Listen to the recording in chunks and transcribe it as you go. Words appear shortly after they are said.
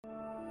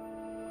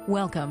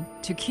Welcome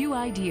to Q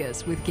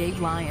Ideas with Gabe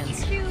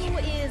Lyons. Q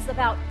is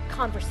about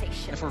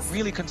conversation. If we're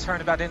really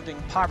concerned about ending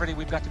poverty,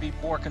 we've got to be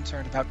more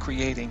concerned about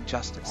creating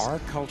justice. Our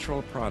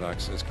cultural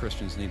products as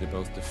Christians need to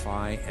both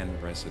defy and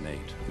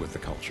resonate with the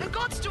culture. And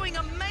God's doing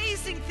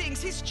amazing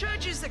things. His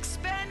church is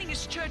expanding.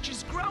 His church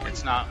is growing.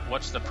 It's not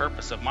what's the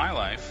purpose of my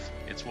life.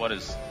 It's what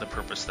is the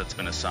purpose that's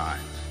been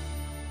assigned.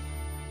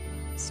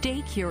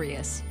 Stay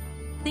curious.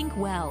 Think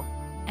well.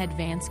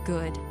 Advance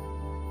good.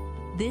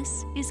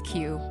 This is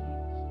Q.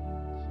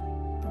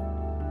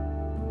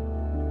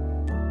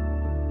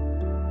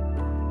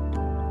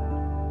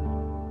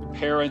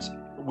 Parents,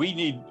 we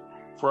need,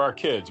 for our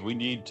kids, we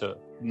need to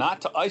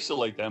not to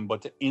isolate them,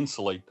 but to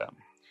insulate them.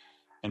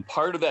 And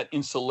part of that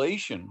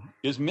insulation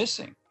is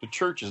missing. The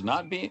church is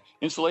not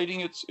insulating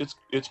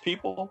its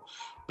people.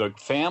 The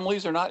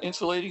families are not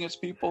insulating its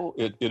people.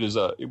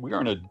 We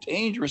are in a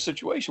dangerous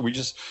situation. We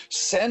just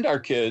send our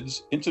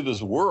kids into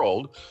this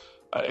world.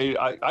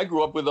 I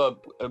grew up with a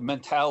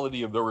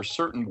mentality of there were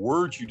certain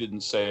words you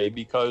didn't say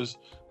because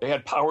they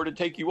had power to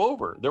take you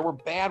over. There were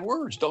bad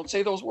words. Don't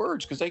say those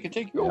words because they can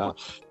take you over.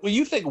 Well,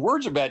 you think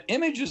words are bad.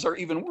 Images are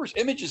even worse.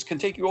 Images can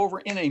take you over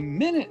in a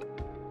minute.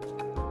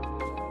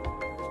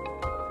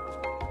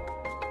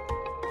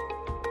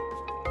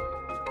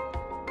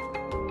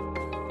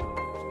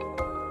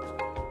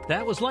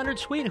 That was Leonard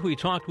Sweet, who we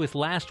talked with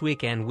last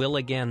week and will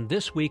again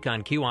this week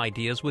on Q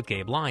Ideas with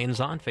Gabe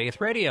Lyons on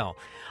Faith Radio.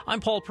 I'm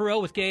Paul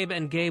Perot with Gabe,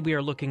 and Gabe, we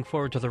are looking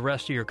forward to the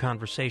rest of your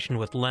conversation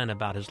with Len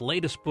about his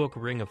latest book,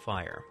 Ring of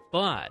Fire.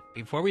 But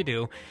before we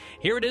do,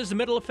 here it is the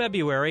middle of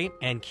February,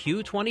 and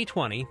Q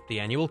 2020,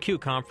 the annual Q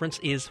conference,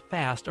 is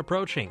fast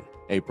approaching.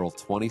 April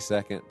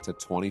 22nd to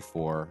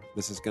 24.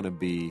 This is going to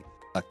be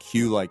a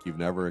Q like you've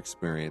never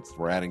experienced.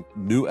 We're adding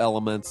new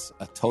elements,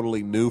 a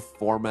totally new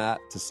format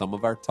to some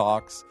of our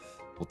talks.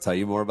 We'll tell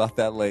you more about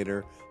that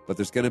later, but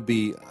there's going to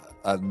be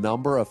a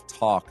number of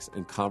talks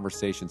and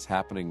conversations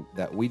happening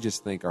that we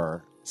just think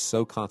are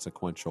so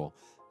consequential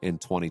in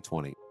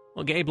 2020.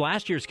 Well, Gabe,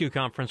 last year's Q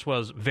Conference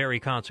was very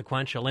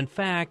consequential. In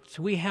fact,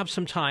 we have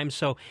some time,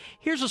 so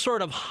here's a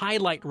sort of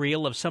highlight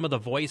reel of some of the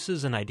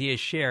voices and ideas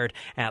shared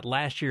at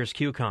last year's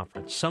Q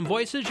Conference. Some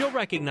voices you'll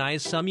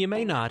recognize, some you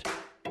may not,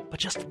 but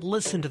just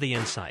listen to the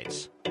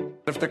insights.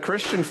 If the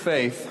Christian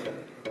faith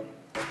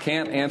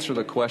can't answer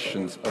the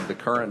questions of the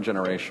current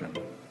generation,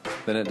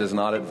 then it does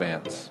not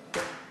advance.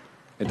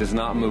 It does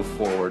not move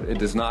forward. It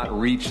does not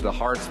reach the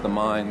hearts, the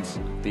minds,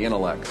 the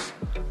intellects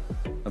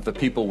of the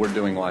people we're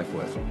doing life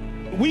with.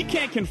 We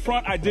can't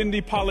confront identity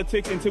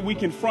politics until we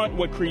confront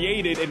what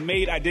created and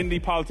made identity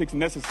politics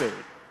necessary,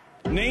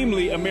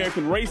 namely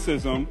American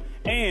racism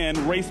and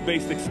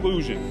race-based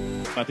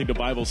exclusion. I think the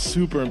Bible's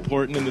super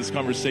important in this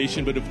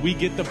conversation, but if we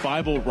get the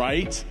Bible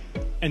right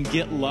and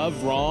get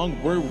love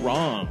wrong, we're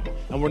wrong.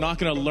 And we're not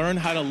going to learn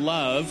how to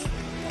love.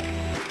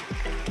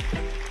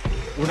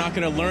 We're not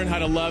going to learn how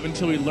to love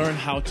until we learn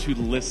how to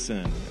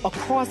listen.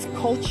 Across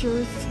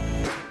cultures,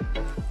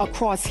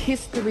 across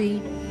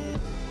history,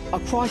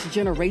 across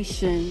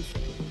generations,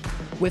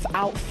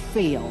 without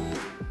fail,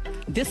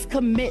 this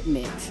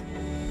commitment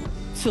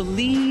to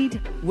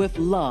lead with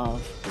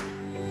love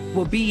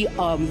will be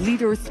a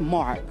leader's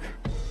mark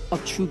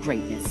of true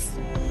greatness.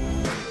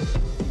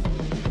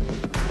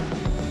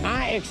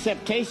 Our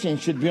acceptation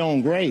should be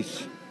on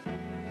grace.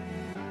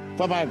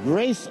 For by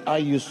grace are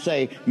you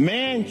saved.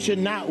 Man should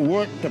not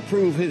work to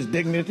prove his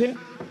dignity.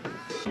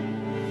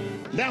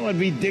 That would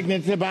be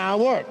dignity by our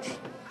works.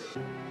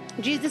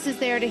 Jesus is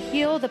there to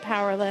heal the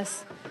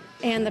powerless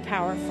and the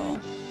powerful,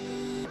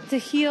 to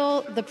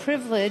heal the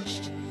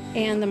privileged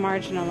and the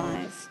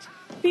marginalized.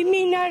 We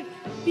may not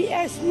be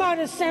as smart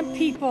as some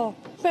people,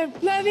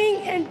 but loving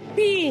and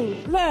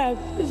being love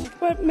is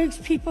what makes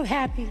people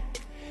happy.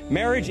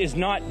 Marriage is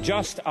not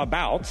just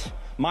about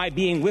my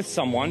being with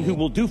someone who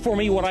will do for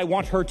me what I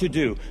want her to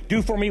do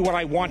for me what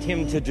I want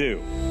him to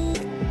do.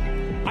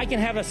 I can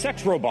have a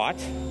sex robot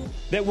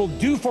that will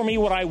do for me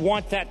what I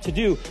want that to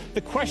do.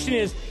 The question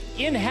is,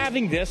 in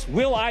having this,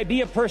 will I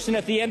be a person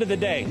at the end of the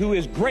day who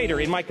is greater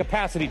in my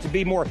capacity to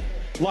be more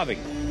loving,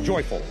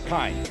 joyful,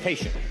 kind,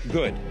 patient,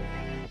 good?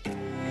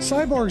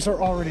 Cyborgs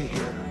are already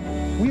here.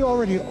 We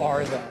already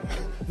are them.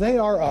 They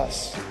are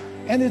us.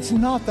 And it's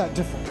not that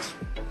different.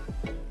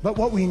 But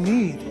what we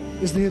need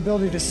is the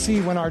ability to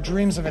see when our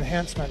dreams of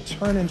enhancement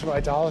turn into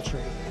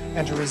idolatry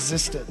and to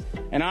resist it.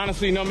 And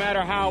honestly, no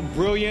matter how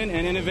brilliant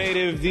and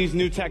innovative these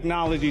new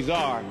technologies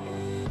are,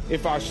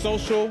 if our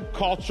social,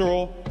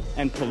 cultural,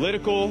 and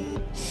political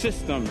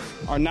systems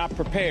are not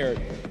prepared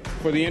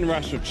for the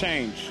inrush of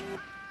change,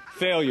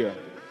 failure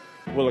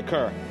will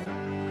occur.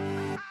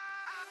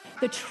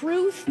 The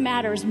truth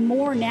matters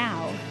more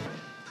now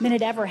than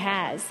it ever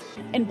has,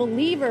 and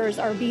believers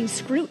are being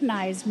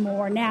scrutinized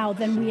more now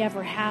than we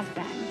ever have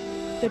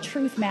been. The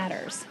truth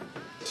matters.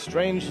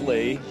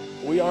 Strangely,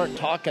 we aren't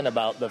talking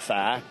about the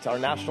fact, our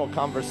national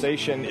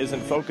conversation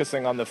isn't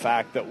focusing on the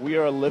fact that we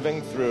are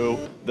living through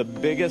the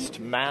biggest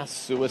mass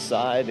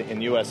suicide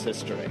in U.S.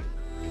 history.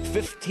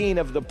 15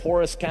 of the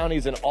poorest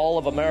counties in all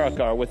of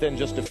America are within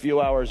just a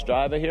few hours'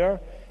 drive of here,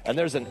 And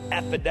there's an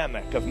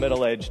epidemic of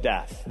middle-aged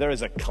death. There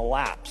is a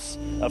collapse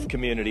of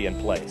community in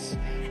place.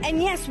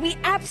 And yes, we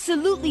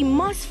absolutely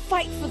must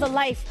fight for the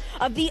life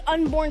of the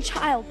unborn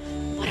child.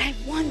 But I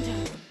wonder,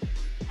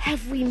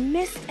 have we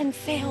missed and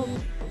failed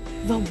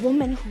the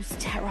woman who's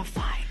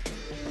terrified?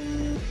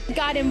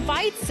 God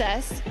invites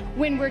us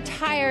when we're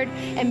tired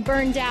and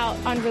burned out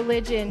on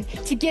religion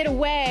to get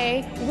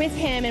away with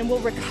Him, and we'll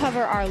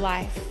recover our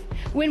life.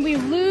 When we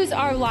lose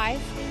our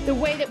life, the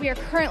way that we are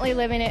currently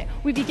living it,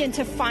 we begin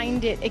to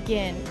find it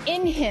again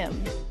in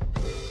Him.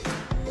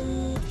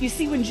 You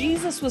see, when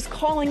Jesus was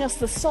calling us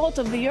the salt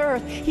of the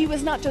earth, He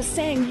was not just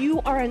saying you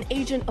are an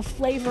agent of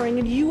flavoring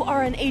and you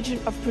are an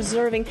agent of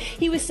preserving.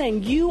 He was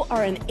saying you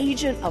are an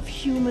agent of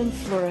human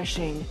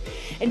flourishing.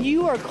 And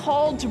you are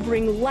called to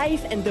bring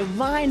life and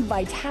divine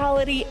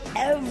vitality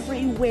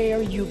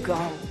everywhere you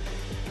go.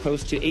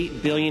 Close to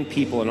 8 billion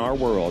people in our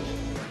world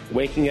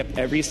waking up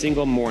every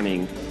single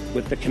morning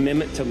with the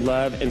commitment to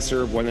love and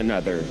serve one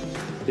another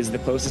is the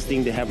closest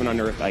thing to heaven on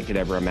earth I could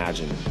ever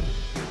imagine.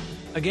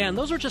 Again,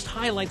 those are just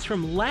highlights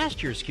from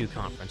last year's Q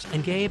Conference.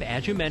 And Gabe,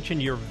 as you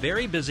mentioned, you're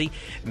very busy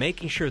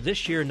making sure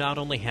this year not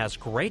only has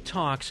great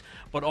talks,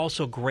 but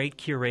also great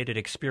curated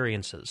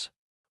experiences.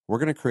 We're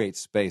going to create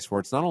space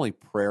where it's not only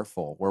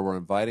prayerful, where we're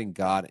inviting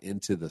God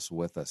into this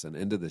with us and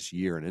into this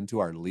year and into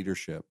our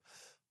leadership,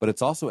 but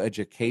it's also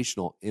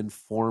educational,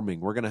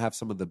 informing. We're going to have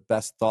some of the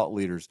best thought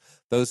leaders,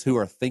 those who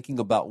are thinking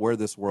about where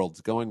this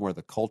world's going, where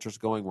the culture's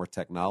going, where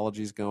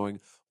technology's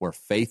going, where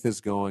faith is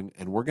going,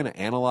 and we're going to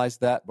analyze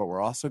that, but we're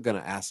also going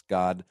to ask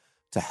God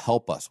to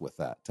help us with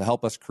that, to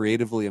help us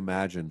creatively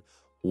imagine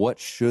what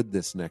should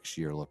this next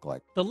year look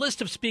like. The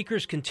list of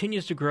speakers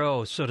continues to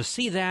grow, so to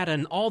see that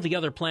and all the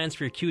other plans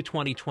for your Q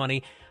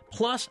 2020,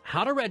 plus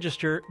how to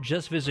register,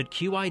 just visit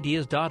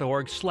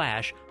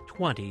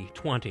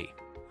qideas.org/2020.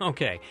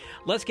 Okay,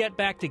 let's get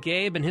back to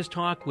Gabe and his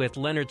talk with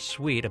Leonard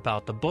Sweet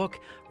about the book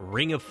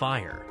Ring of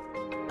Fire.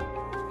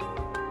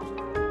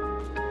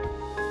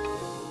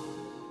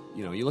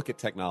 You know, you look at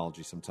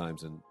technology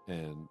sometimes, and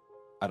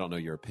I don't know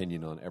your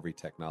opinion on every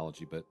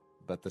technology, but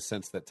the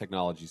sense that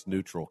technology is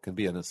neutral can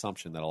be an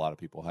assumption that a lot of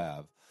people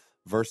have,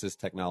 versus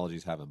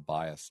technologies having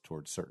bias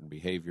towards certain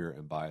behavior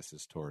and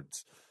biases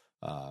towards,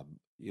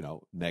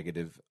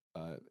 negative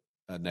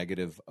a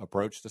negative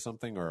approach to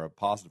something or a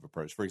positive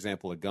approach. For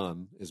example, a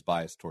gun is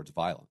biased towards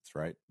violence,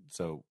 right?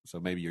 So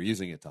maybe you're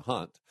using it to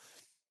hunt,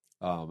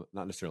 not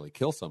necessarily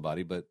kill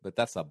somebody, but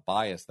that's a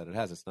bias that it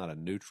has. It's not a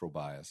neutral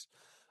bias.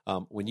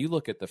 When you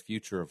look at the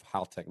future of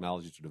how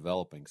technologies are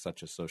developing,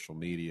 such as social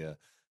media,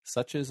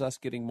 such as us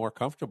getting more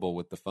comfortable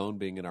with the phone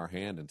being in our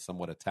hand and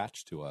somewhat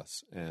attached to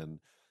us,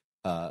 and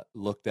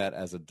looked at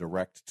as a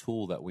direct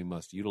tool that we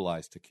must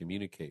utilize to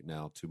communicate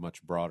now to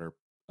much broader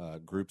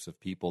groups of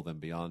people than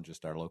beyond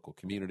just our local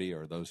community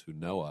or those who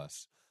know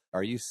us.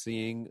 Are you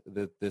seeing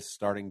that this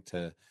starting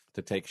to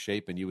take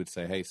shape, and you would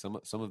say, hey, some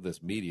of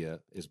this media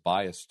is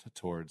biased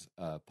towards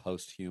a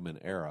post-human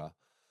era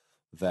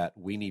that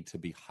we need to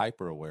be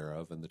hyper aware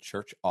of, and the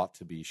church ought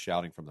to be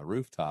shouting from the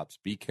rooftops,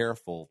 be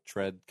careful,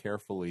 tread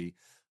carefully,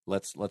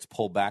 let's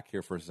pull back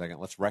here for a second,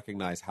 let's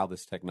recognize how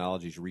this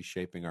technology is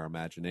reshaping our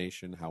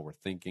imagination, how we're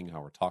thinking,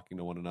 how we're talking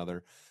to one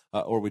another?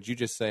 Or would you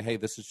just say, hey,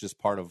 this is just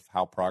part of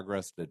how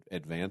progress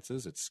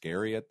advances? It's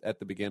scary at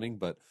the beginning,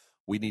 but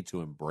we need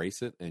to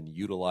embrace it and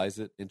utilize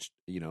it,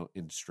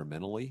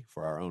 instrumentally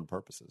for our own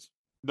purposes?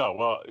 No,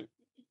 well,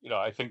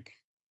 I think,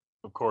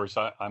 of course,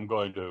 I'm an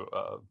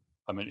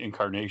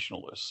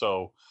incarnationalist,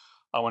 so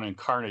I want to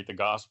incarnate the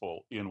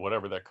gospel in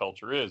whatever that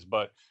culture is.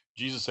 But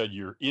Jesus said,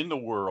 you're in the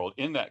world,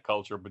 in that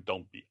culture, but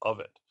don't be of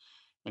it.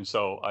 And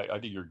so I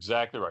think you're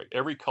exactly right.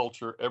 Every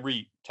culture,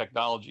 every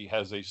technology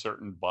has a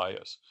certain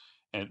bias.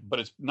 But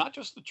it's not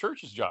just the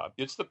church's job.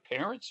 It's the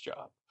parents'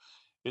 job.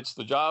 It's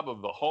the job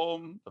of the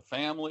home, the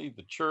family,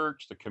 the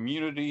church, the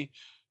community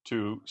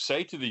to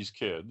say to these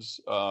kids,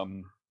 I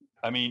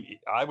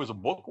was a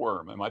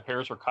bookworm, and my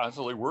parents were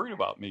constantly worried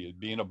about me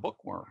being a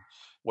bookworm,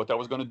 what that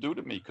was going to do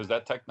to me, because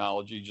that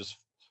technology just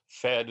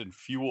fed and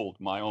fueled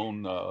my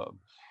own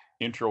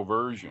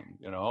introversion,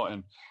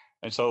 and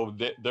so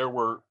there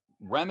were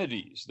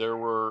remedies, there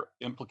were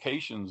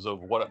implications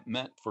of what it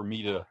meant for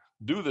me to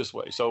do this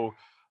way. So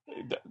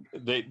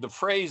the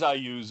phrase I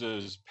use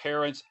is,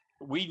 parents,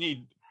 we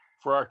need,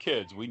 for our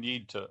kids, we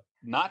need to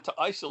not to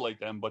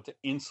isolate them, but to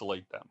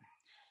insulate them.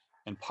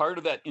 And part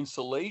of that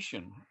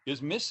insulation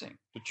is missing.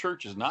 The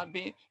church is not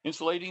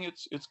insulating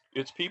its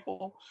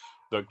people.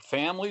 The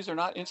families are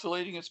not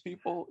insulating its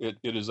people.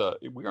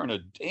 We are in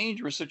a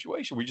dangerous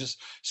situation. We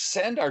just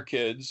send our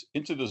kids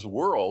into this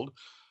world.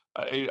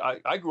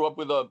 I grew up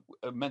with a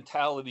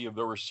mentality of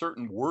there were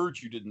certain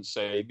words you didn't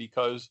say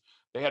because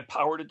they had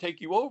power to take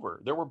you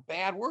over. There were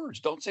bad words.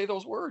 Don't say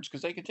those words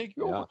because they can take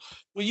you over.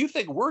 Well, you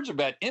think words are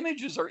bad.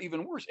 Images are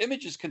even worse.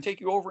 Images can take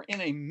you over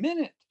in a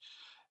minute.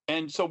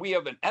 And so we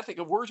have an ethic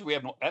of words. We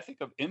have no ethic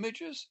of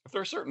images. If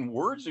there are certain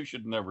words you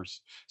should never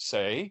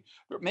say,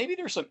 maybe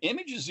there's some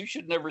images you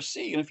should never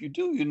see. And if you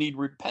do, you need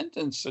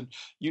repentance and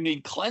you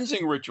need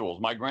cleansing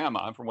rituals. My grandma,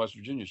 I'm from West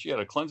Virginia, she had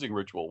a cleansing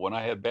ritual when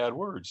I had bad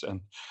words.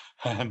 And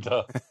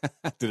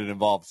did it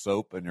involve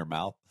soap in your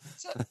mouth?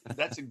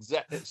 That's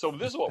exactly. So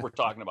this is what we're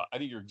talking about. I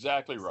think you're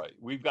exactly right.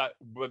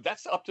 But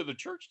that's up to the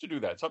church to do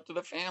that. It's up to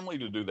the family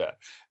to do that.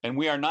 And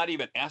we are not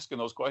even asking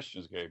those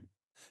questions, Gabe.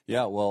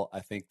 Yeah, well,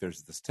 I think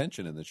there's this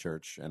tension in the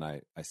church, and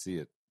I see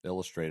it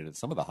illustrated at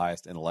some of the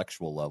highest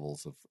intellectual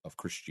levels of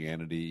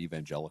Christianity,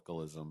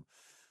 evangelicalism,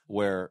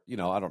 where,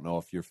 I don't know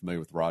if you're familiar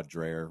with Rod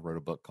Dreher, wrote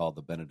a book called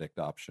The Benedict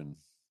Option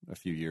a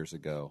few years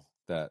ago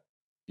that,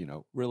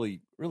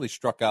 really, really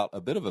struck out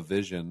a bit of a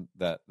vision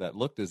that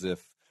looked as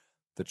if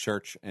the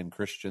church and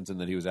Christians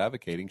and that he was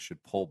advocating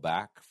should pull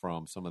back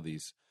from some of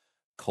these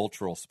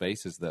cultural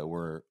spaces that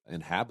we're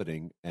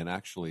inhabiting and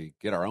actually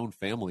get our own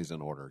families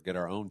in order, get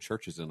our own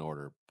churches in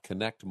order,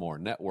 connect more,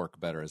 network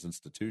better as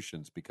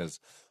institutions, because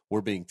we're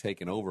being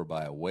taken over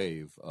by a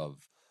wave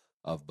of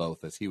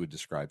both, as he would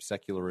describe,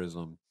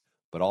 secularism,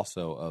 but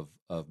also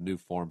of new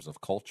forms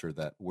of culture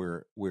that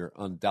we're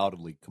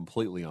undoubtedly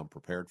completely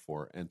unprepared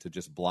for. And to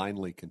just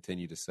blindly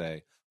continue to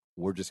say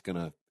we're just going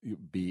to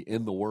be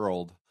in the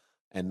world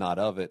and not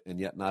of it, and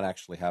yet not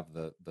actually have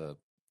the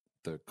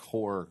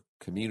core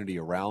community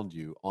around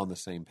you on the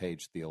same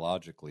page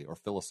theologically or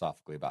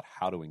philosophically about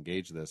how to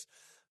engage this,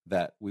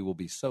 that we will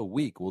be so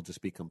weak, we'll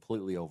just be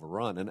completely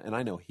overrun. And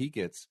I know he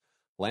gets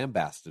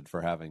lambasted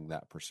for having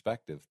that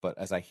perspective, but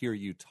as I hear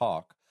you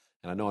talk,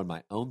 and I know in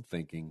my own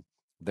thinking,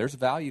 there's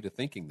value to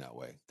thinking that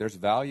way. There's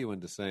value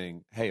into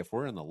saying, hey, if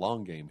we're in the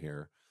long game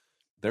here,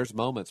 there's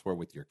moments where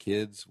with your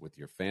kids, with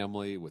your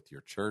family, with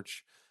your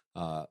church,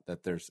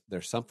 that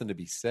there's something to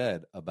be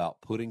said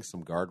about putting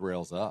some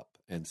guardrails up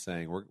and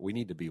saying we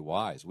need to be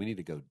wise. We need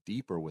to go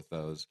deeper with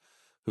those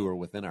who are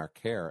within our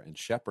care and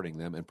shepherding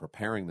them and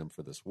preparing them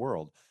for this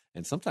world.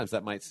 And sometimes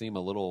that might seem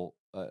a little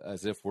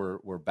as if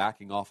we're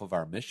backing off of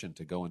our mission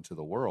to go into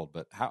the world.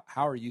 But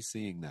how are you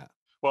seeing that?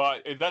 Well,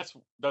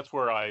 that's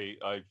where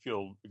I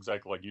feel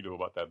exactly like you do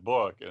about that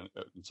book, and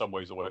in some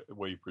ways the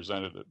way you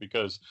presented it,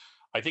 because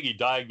I think he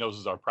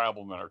diagnoses our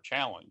problem and our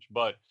challenge,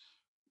 but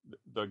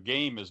the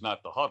game is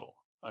not the huddle.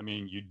 I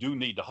mean, you do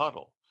need to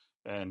huddle,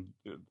 and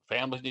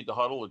families need to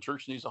huddle, the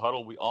church needs to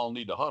huddle, we all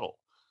need to huddle,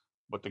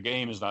 but the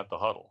game is not the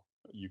huddle.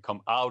 You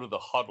come out of the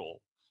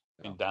huddle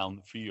and down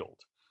the field.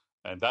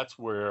 And that's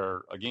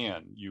where,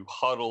 again, you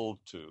huddle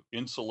to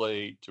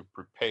insulate, to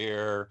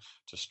prepare,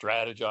 to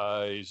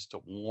strategize, to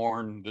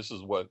warn. This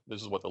is what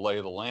the lay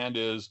of the land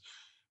is.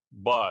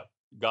 But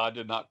God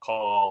did not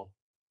call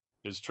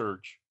his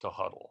church to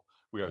huddle.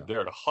 We are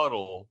there to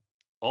huddle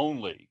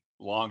only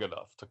long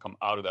enough to come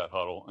out of that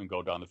huddle and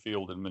go down the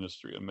field in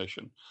ministry and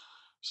mission.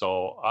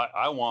 So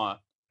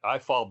I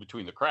fall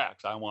between the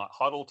cracks. I want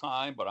huddle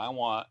time, but I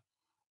want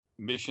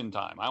mission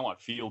time. I want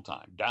field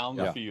time, down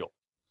the field.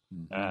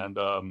 Mm-hmm.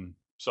 And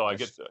so I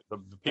get the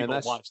people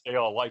who want to stay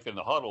all life in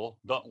the huddle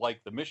don't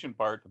like the mission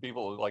part. The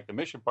people who like the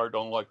mission part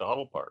don't like the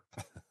huddle part.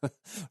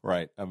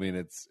 Right. I mean,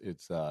 it's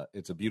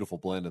a beautiful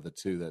blend of the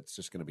two that's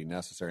just going to be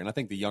necessary. And I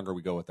think the younger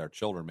we go with our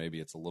children, maybe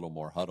it's a little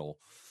more huddle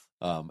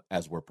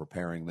as we're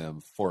preparing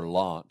them for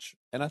launch.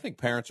 And I think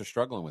parents are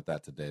struggling with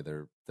that today.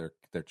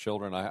 Their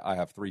children. I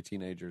have 3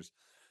 teenagers.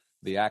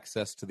 The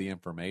access to the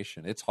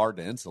information, it's hard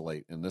to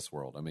insulate in this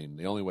world. I mean,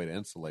 the only way to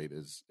insulate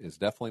is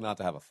definitely not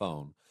to have a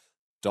phone.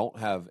 Don't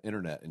have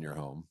internet in your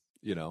home.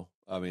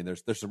 I mean,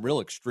 there's some real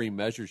extreme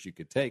measures you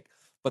could take,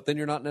 but then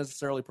you're not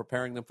necessarily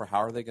preparing them for how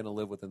are they going to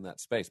live within that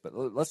space. But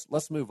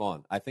let's move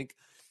on. I think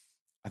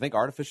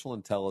artificial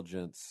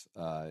intelligence,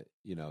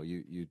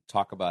 you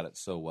talk about it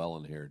so well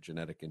in here,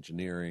 genetic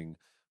engineering.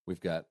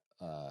 We've got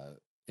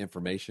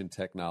information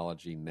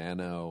technology,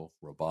 nano,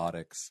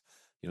 robotics.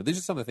 These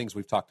are some of the things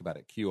we've talked about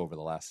at Q over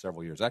the last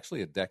several years.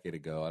 Actually, a decade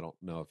ago, I don't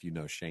know if you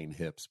know Shane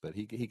Hips, but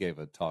he gave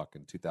a talk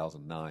in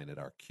 2009 at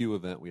our Q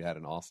event we had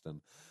in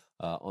Austin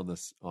on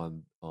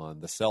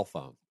the cell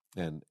phone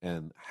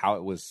and how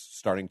it was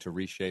starting to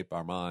reshape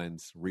our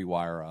minds,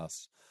 rewire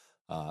us,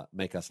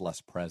 make us less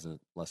present,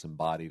 less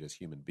embodied as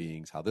human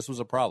beings. How this was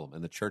a problem,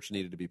 and the church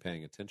needed to be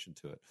paying attention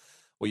to it.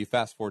 Well, you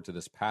fast forward to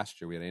this past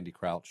year, we had Andy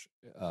Crouch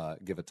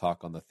give a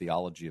talk on the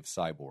theology of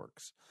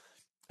cyborgs,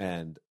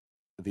 and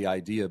the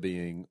idea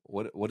being,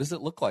 what does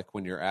it look like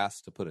when you're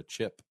asked to put a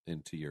chip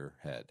into your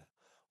head,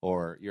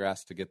 or you're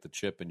asked to get the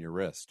chip in your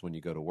wrist when you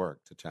go to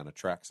work to kind of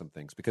track some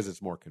things because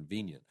it's more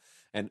convenient.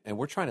 And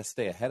we're trying to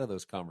stay ahead of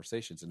those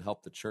conversations and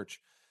help the church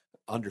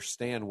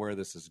understand where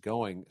this is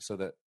going so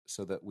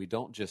that we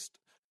don't just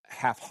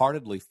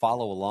half-heartedly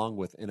follow along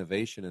with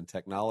innovation and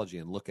technology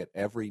and look at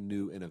every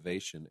new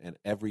innovation and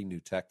every new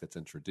tech that's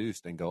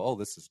introduced and go, oh,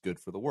 this is good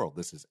for the world.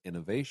 This is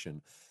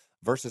innovation.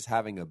 Versus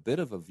having a bit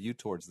of a view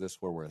towards this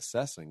where we're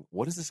assessing,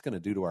 what is this going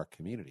to do to our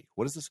community?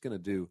 What is this going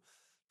to do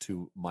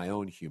to my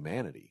own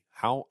humanity?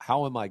 How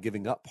am I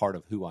giving up part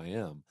of who I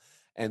am?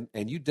 And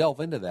you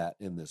delve into that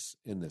in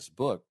this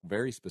book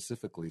very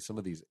specifically, some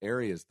of these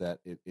areas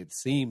that it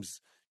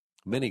seems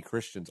many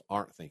Christians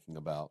aren't thinking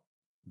about,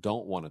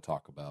 don't want to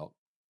talk about,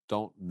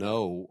 don't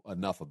know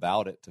enough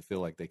about it to feel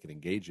like they can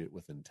engage it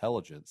with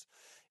intelligence.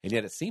 And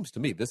yet it seems to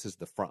me this is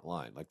the front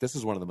line. Like, this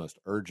is one of the most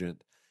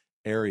urgent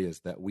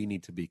areas that we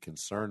need to be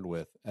concerned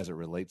with as it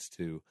relates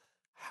to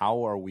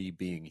how are we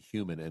being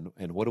human,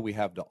 and what do we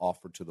have to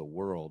offer to the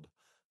world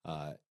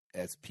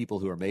as people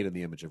who are made in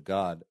the image of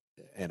God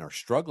and are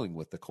struggling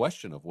with the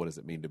question of what does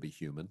it mean to be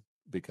human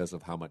because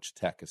of how much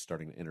tech is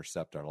starting to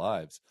intercept our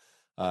lives.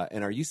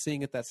 And are you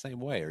seeing it that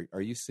same way?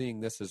 Are you seeing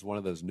this as one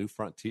of those new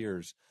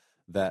frontiers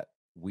that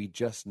we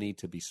just need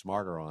to be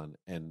smarter on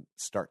and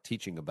start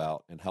teaching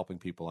about and helping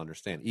people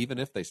understand, even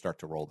if they start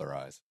to roll their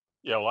eyes?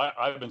 Yeah, well,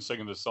 I've been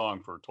singing this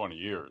song for 20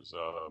 years.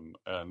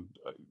 And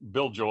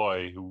Bill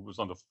Joy, who was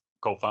one of the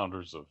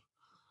co-founders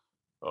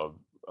of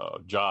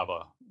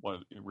Java,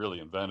 really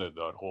invented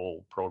that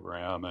whole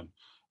program. And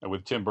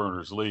with Tim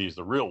Berners-Lee, is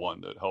the real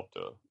one that helped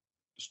to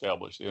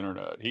establish the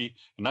internet. He,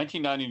 in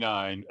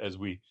 1999, as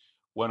we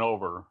went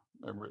over,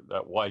 remember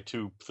that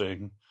Y2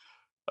 thing,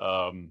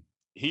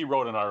 he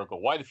wrote an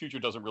article, Why the Future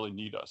Doesn't Really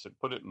Need Us. It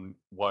put it in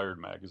Wired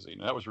magazine.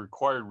 And that was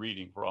required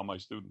reading for all my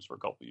students for a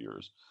couple of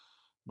years.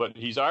 But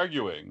he's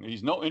arguing,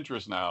 he's no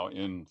interest now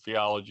in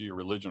theology or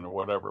religion or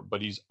whatever,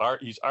 but he's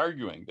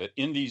arguing that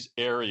in these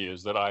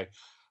areas that I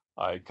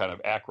kind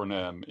of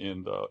acronym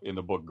in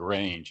the book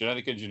GRAIN,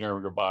 genetic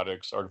engineering,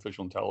 robotics,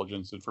 artificial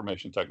intelligence,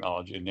 information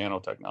technology, and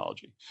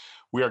nanotechnology,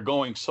 we are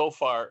going so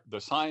far,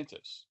 the science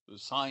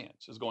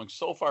is going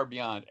so far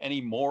beyond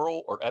any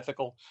moral or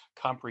ethical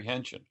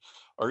comprehension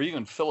or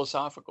even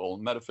philosophical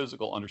and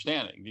metaphysical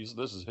understanding.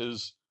 This is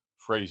his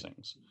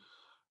phrasings,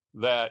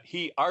 that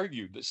he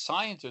argued that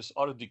scientists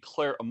ought to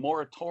declare a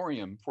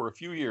moratorium for a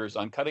few years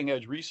on cutting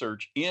edge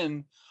research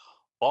in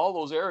all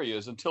those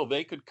areas until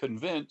they could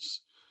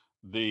convince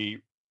the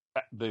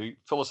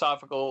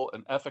philosophical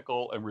and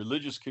ethical and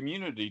religious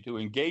community to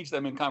engage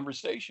them in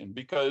conversation,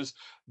 because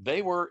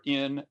they were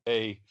in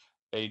a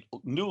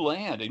new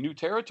land, a new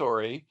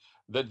territory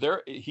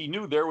that he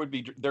knew there'd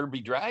be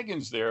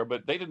dragons there,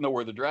 but they didn't know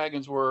where the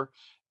dragons were,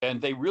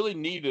 and they really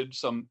needed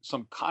some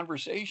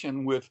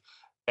conversation with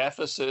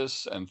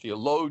ethicists and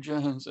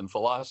theologians and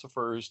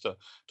philosophers to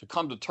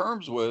come to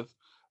terms with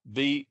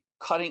the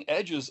cutting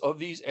edges of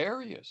these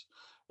areas.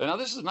 And now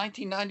this is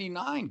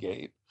 1999,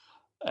 Gabe.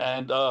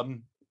 And,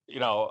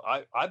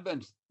 I've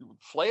been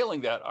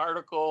flailing that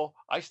article.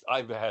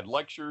 I've had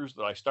lectures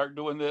that I start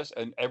doing this,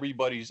 and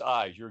everybody's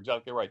eyes, you're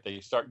exactly right, they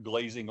start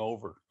glazing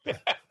over.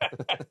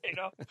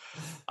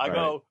 I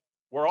go,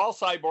 we're all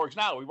cyborgs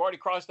now. We've already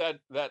crossed that.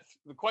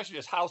 The question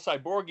is, how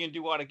cyborgian do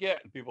you want to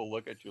get? And people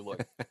look at you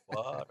like,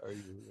 what are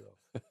you?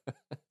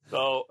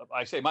 So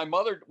I say, my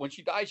mother, when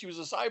she died, she was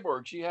a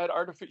cyborg. She had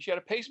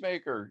a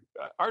pacemaker,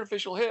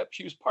 artificial hip.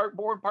 She was part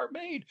born, part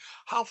made.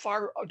 How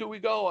far do we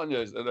go on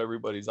this? And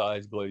everybody's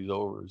eyes glaze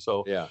over.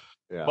 So yeah.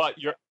 But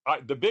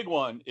the big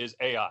one is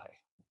AI.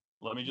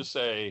 Let me just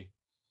say,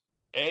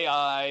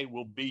 AI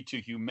will be to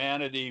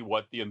humanity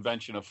what the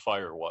invention of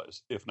fire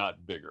was, if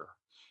not bigger.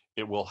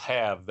 It will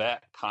have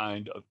that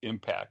kind of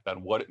impact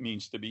on what it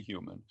means to be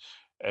human.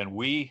 And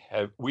we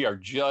are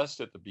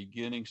just at the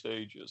beginning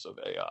stages of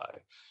AI.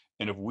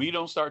 And if we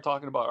don't start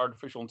talking about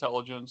artificial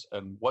intelligence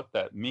and what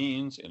that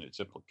means and its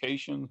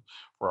implication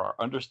for our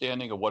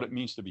understanding of what it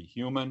means to be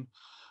human,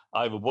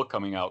 I have a book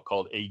coming out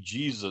called A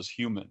Jesus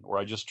Human, where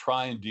I just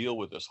try and deal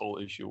with this whole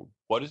issue.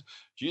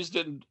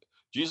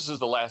 Jesus is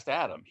the last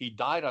Adam. He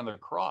died on the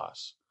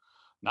cross,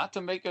 not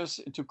to make us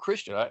into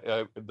Christian.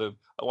 I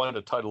wanted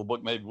to title the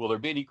book maybe, Will There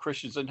Be Any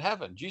Christians in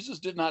Heaven? Jesus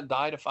did not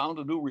die to found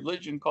a new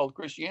religion called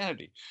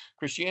Christianity.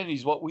 Christianity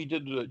is what we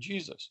did to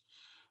Jesus.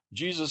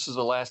 Jesus is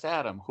the last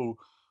Adam who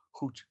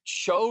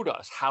showed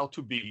us how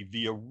to be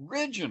the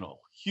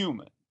original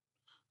human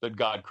that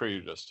God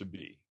created us to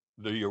be,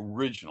 the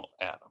original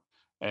Adam.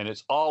 And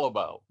it's all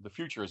about, the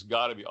future has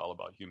got to be all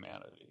about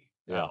humanity.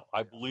 Yeah. Now,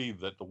 I believe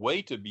that the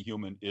way to be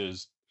human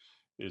is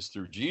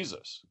through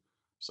Jesus.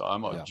 So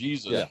I'm a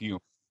Jesus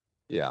human.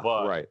 Yeah,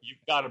 but right. You've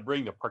got to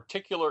bring the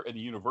particular and the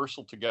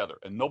universal together,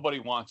 and nobody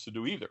wants to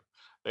do either.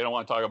 They don't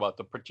want to talk about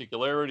the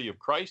particularity of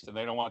Christ, and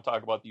they don't want to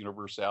talk about the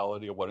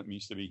universality of what it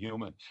means to be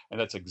human. And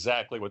that's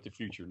exactly what the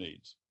future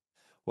needs.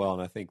 Well,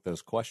 and I think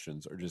those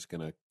questions are just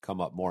going to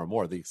come up more and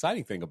more. The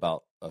exciting thing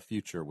about a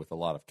future with a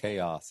lot of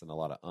chaos and a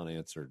lot of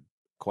unanswered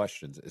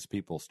questions is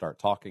people start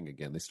talking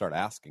again. They start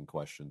asking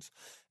questions.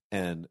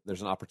 And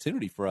there's an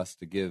opportunity for us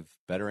to give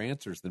better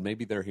answers than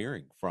maybe they're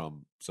hearing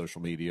from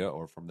social media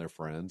or from their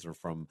friends or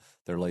from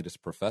their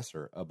latest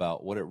professor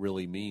about what it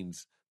really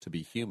means to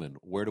be human.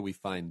 Where do we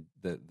find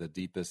the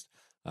deepest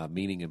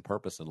meaning and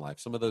purpose in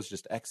life? Some of those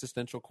just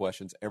existential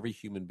questions every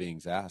human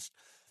being's asked,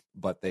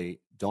 but they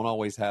don't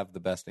always have the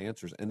best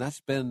answers. And that's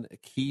been a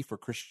key for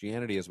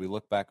Christianity as we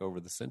look back over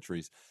the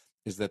centuries,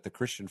 is that the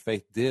Christian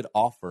faith did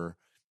offer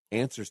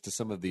answers to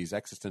some of these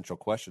existential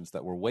questions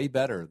that were way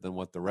better than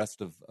what the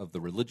rest of the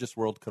religious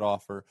world could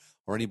offer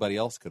or anybody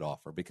else could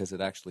offer, because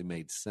it actually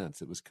made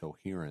sense. It was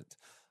coherent.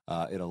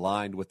 It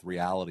aligned with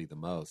reality the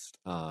most.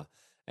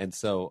 And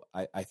so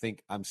I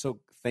think I'm so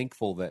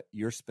thankful that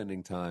you're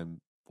spending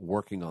time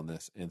working on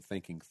this and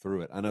thinking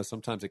through it. I know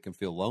sometimes it can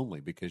feel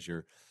lonely because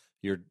you're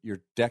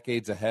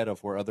decades ahead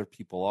of where other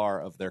people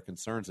are of their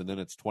concerns, and then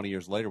it's 20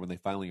 years later when they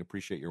finally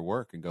appreciate your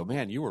work and go,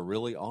 man, you were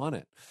really on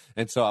it.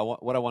 And so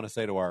what I want to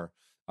say to our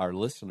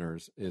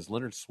listeners is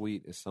Leonard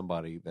Sweet is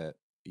somebody that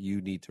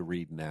you need to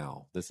read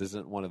now. This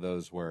isn't one of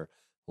those where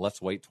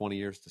let's wait 20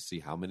 years to see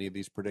how many of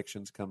these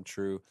predictions come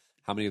true,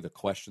 how many of the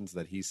questions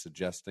that he's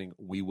suggesting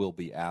we will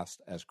be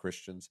asked as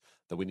Christians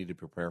that we need to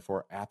prepare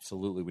for.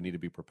 Absolutely, we need to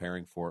be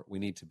preparing for it. We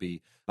need to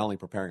be not only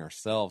preparing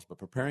ourselves, but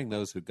preparing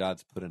those who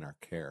God's put in our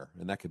care.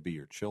 And that could be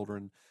your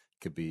children,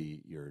 it could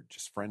be your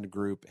just friend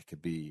group, it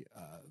could be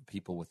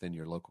people within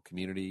your local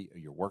community,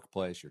 your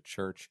workplace, your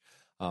church.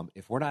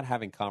 If we're not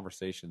having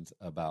conversations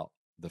about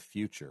the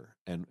future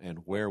and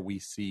where we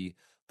see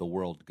the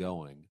world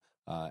going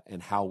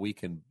and how we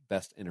can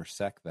best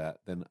intersect that,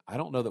 then I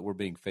don't know that we're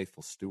being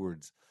faithful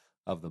stewards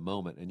of the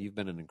moment. And you've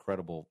been an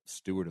incredible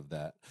steward of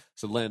that.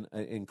 So Len,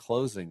 in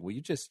closing, will you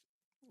just,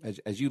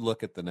 as you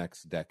look at the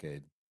next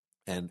decade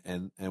and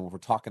we're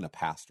talking to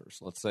pastors,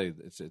 let's say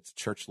it's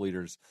church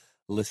leaders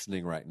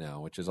listening right now,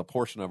 which is a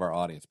portion of our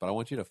audience, but I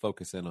want you to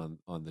focus in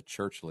on the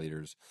church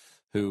leaders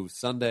who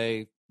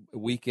Sunday,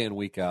 week in,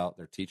 week out,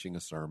 they're teaching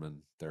a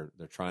sermon. They're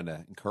trying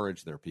to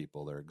encourage their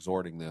people. They're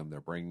exhorting them.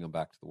 They're bringing them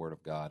back to the Word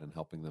of God and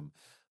helping them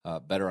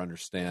better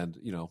understand,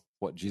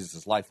 what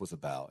Jesus' life was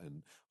about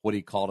and what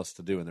he called us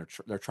to do. And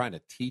they're trying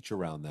to teach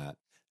around that.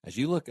 As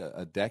you look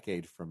a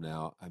decade from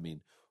now, I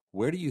mean,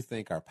 where do you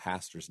think our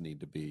pastors need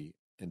to be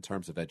in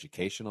terms of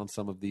education on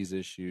some of these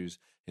issues,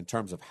 in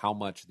terms of how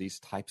much these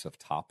types of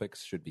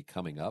topics should be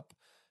coming up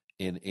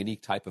in any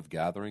type of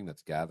gathering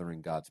that's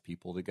gathering God's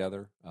people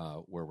together,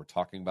 where we're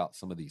talking about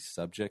some of these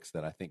subjects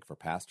that I think for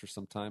pastors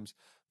sometimes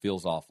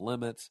feels off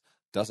limits,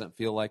 doesn't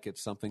feel like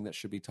it's something that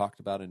should be talked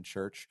about in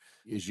church?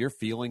 Is your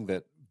feeling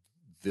that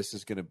this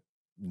is going to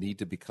need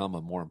to become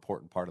a more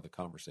important part of the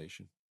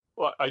conversation?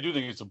 Well, I do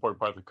think it's an important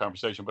part of the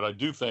conversation, but I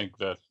do think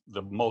that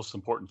the most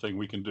important thing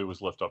we can do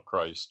is lift up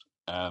Christ.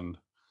 And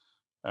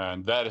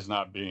that is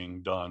not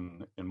being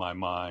done, in my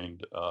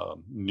mind,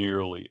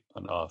 nearly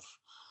enough.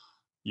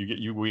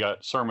 We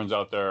got sermons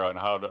out there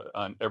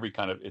on every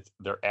kind of,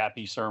 they're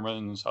appy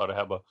sermons, how to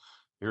have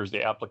here's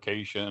the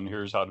application,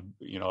 here's how to,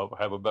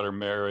 have a better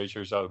marriage,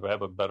 here's how to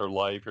have a better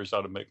life, here's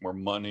how to make more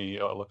money.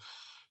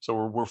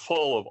 So we're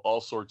full of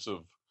all sorts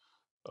of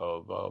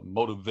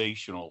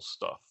motivational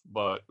stuff.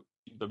 But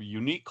the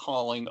unique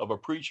calling of a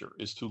preacher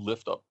is to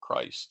lift up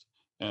Christ.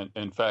 And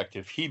in fact,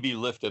 if he be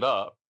lifted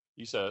up,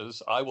 he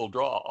says, I will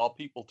draw all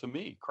people to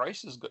me.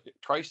 Christ is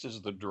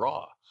the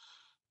draw.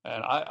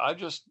 And I'm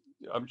just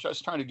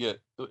trying to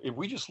get, if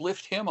we just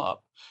lift him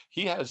up,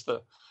 he has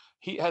the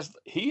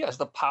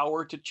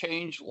power to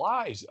change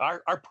lives.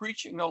 Our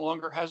preaching no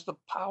longer has the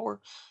power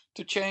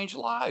to change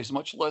lives,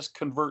 much less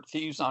convert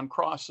thieves on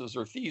crosses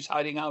or thieves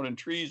hiding out in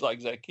trees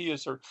like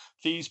Zacchaeus or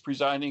thieves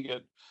presiding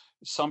at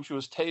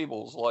sumptuous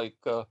tables like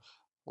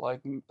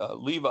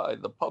Levi,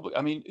 the public.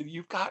 I mean,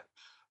 you've got,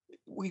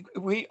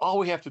 we all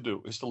we have to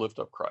do is to lift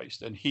up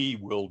Christ and he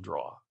will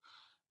draw.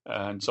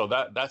 And so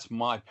that's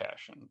my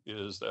passion,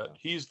 is that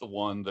he's the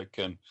one that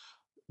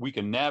we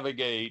can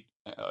navigate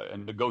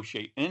and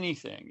negotiate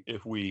anything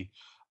if we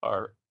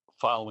are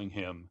following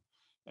him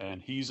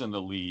and he's in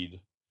the lead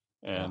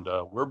and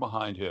we're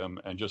behind him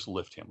and just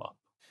lift him up.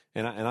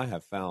 And I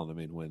have found, I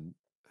mean, when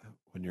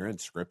you're in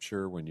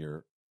Scripture, when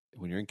you're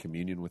in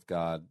communion with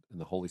God and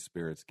the Holy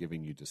Spirit's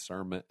giving you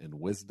discernment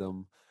and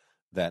wisdom,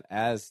 that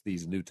as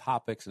these new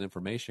topics and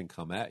information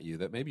come at you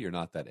that maybe you're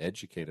not that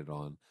educated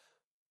on,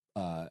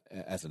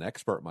 as an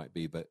expert might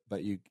be, but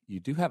you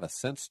do have a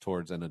sense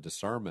towards and a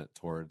discernment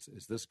towards,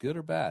 is this good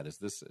or bad? Is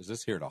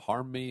this here to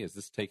harm me? Is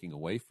this taking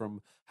away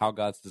from how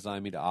God's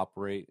designed me to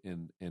operate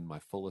in my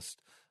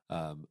fullest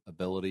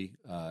ability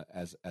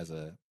as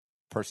a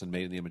person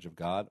made in the image of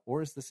God?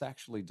 Or is this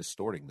actually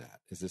distorting that?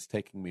 Is this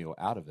taking me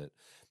out of it?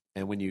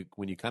 And when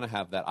you kind of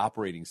have that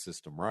operating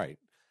system right,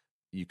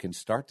 you can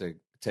start to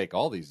take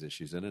all these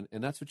issues in,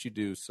 and that's what you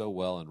do so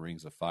well in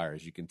Rings of Fire.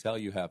 As you can tell,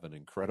 you have an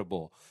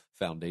incredible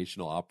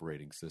foundational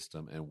operating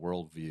system and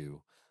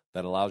worldview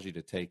that allows you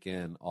to take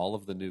in all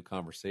of the new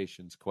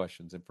conversations,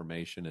 questions,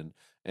 information,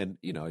 and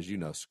as you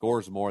know,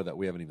 scores more that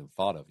we haven't even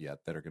thought of yet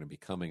that are going to be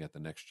coming at the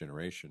next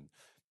generation.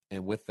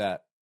 And with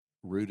that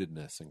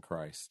rootedness in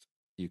Christ,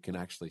 you can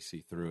actually see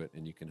through it,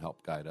 and you can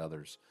help guide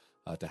others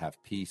to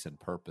have peace and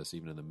purpose,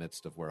 even in the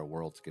midst of where a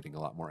world's getting a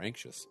lot more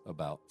anxious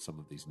about some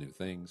of these new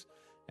things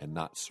and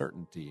not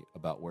certainty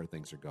about where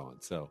things are going.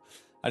 So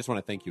I just want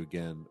to thank you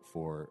again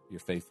for your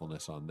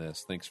faithfulness on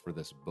this. Thanks for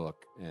this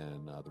book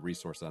and the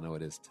resource I know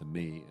it is to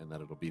me, and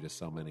that it'll be to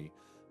so many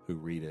who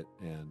read it,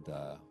 and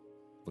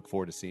look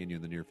forward to seeing you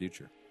in the near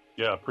future.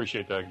 Yeah,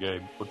 appreciate that,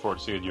 Gabe. Look forward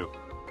to seeing you.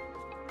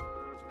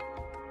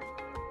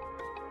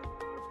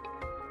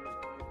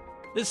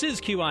 This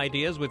is Q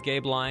Ideas with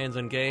Gabe Lyons.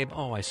 And Gabe,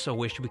 I so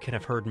wish we could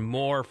have heard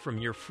more from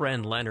your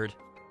friend Leonard.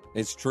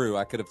 It's true.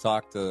 I could have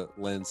talked to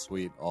Len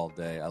Sweet all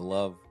day. I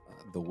love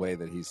the way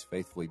that he's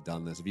faithfully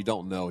done this. If you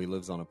don't know, he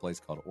lives on a place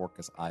called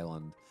Orcas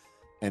Island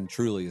and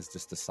truly is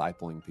just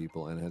discipling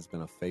people and has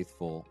been a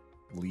faithful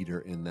leader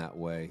in that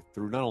way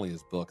through not only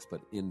his books,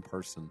 but in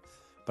person.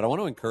 But I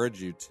want to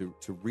encourage you to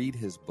read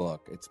his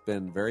book. It's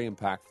been very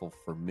impactful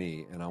for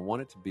me, and I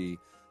want it to be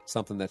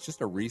something that's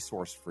just a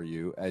resource for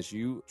you as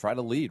you try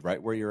to lead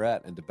right where you're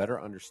at and to better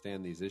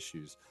understand these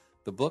issues.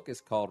 The book is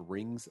called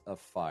Rings of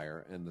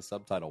Fire, and the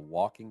subtitle,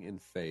 Walking in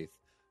Faith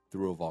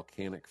Through a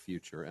Volcanic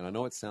Future. And I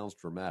know it sounds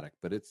dramatic,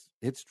 but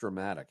it's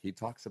dramatic. He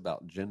talks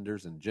about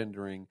genders and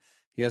gendering.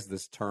 He has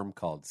this term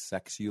called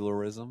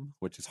sexularism,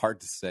 which is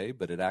hard to say,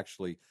 but it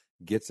actually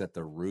gets at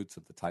the roots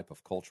of the type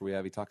of culture we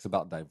have. He talks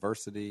about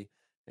diversity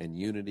and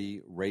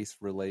unity, race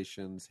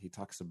relations. He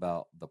talks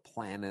about the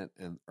planet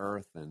and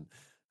Earth and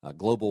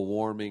global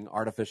warming,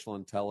 artificial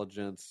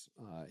intelligence.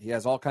 He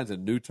has all kinds of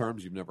new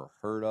terms you've never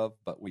heard of,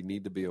 but we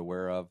need to be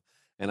aware of.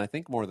 And I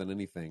think more than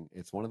anything,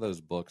 it's one of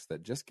those books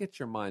that just gets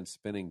your mind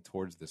spinning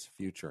towards this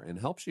future and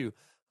helps you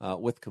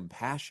with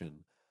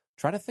compassion.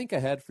 Try to think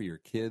ahead for your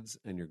kids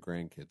and your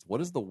grandkids.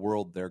 What is the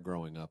world they're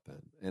growing up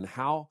in? And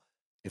how,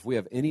 if we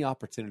have any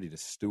opportunity to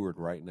steward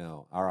right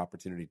now, our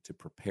opportunity to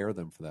prepare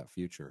them for that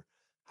future,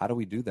 how do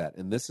we do that?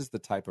 And this is the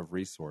type of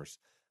resource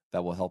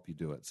that will help you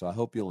do it. So I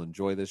hope you'll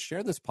enjoy this.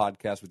 Share this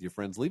podcast with your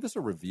friends. Leave us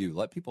a review.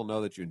 Let people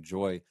know that you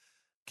enjoy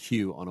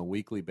Q on a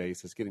weekly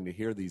basis, getting to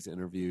hear these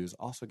interviews,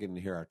 also getting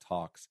to hear our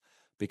talks,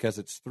 because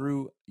it's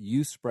through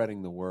you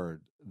spreading the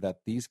word that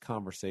these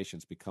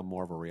conversations become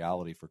more of a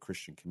reality for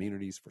Christian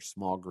communities, for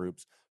small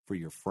groups, for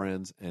your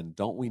friends. And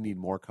don't we need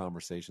more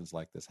conversations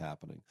like this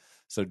happening?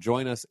 So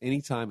join us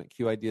anytime at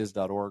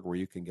qideas.org, where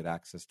you can get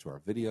access to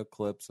our video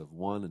clips of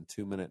 1 and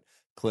 2 minute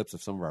clips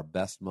of some of our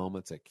best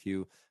moments at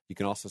Q. You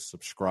can also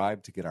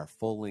subscribe to get our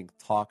full-length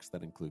talks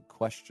that include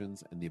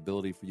questions and the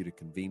ability for you to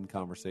convene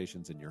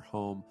conversations in your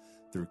home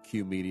through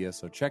Q Media.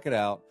 So check it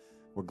out.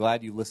 We're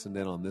glad you listened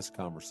in on this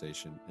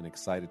conversation and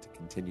excited to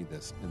continue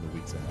this in the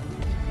weeks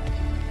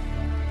ahead.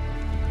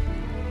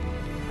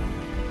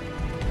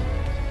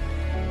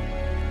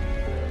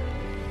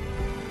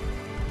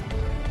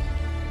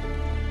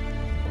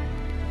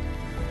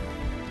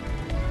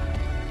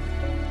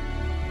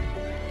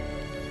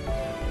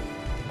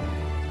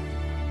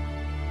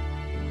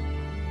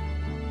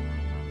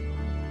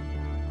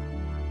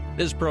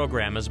 This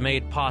program is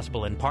made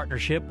possible in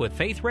partnership with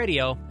Faith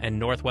Radio and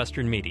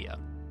Northwestern Media.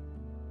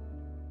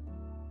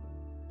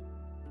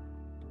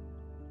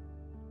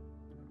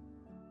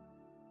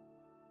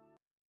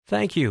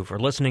 Thank you for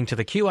listening to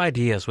the Q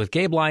Ideas with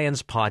Gabe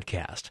Lyons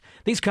podcast.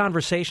 These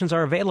conversations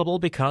are available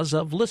because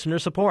of listener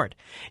support.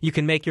 You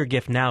can make your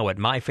gift now at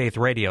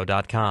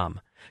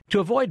myfaithradio.com. To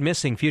avoid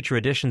missing future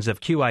editions of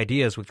Q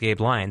Ideas with Gabe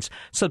Lyons,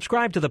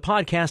 subscribe to the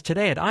podcast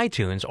today at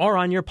iTunes or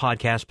on your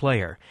podcast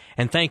player.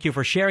 And thank you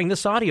for sharing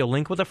this audio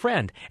link with a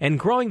friend and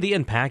growing the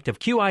impact of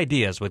Q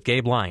Ideas with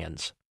Gabe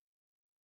Lyons.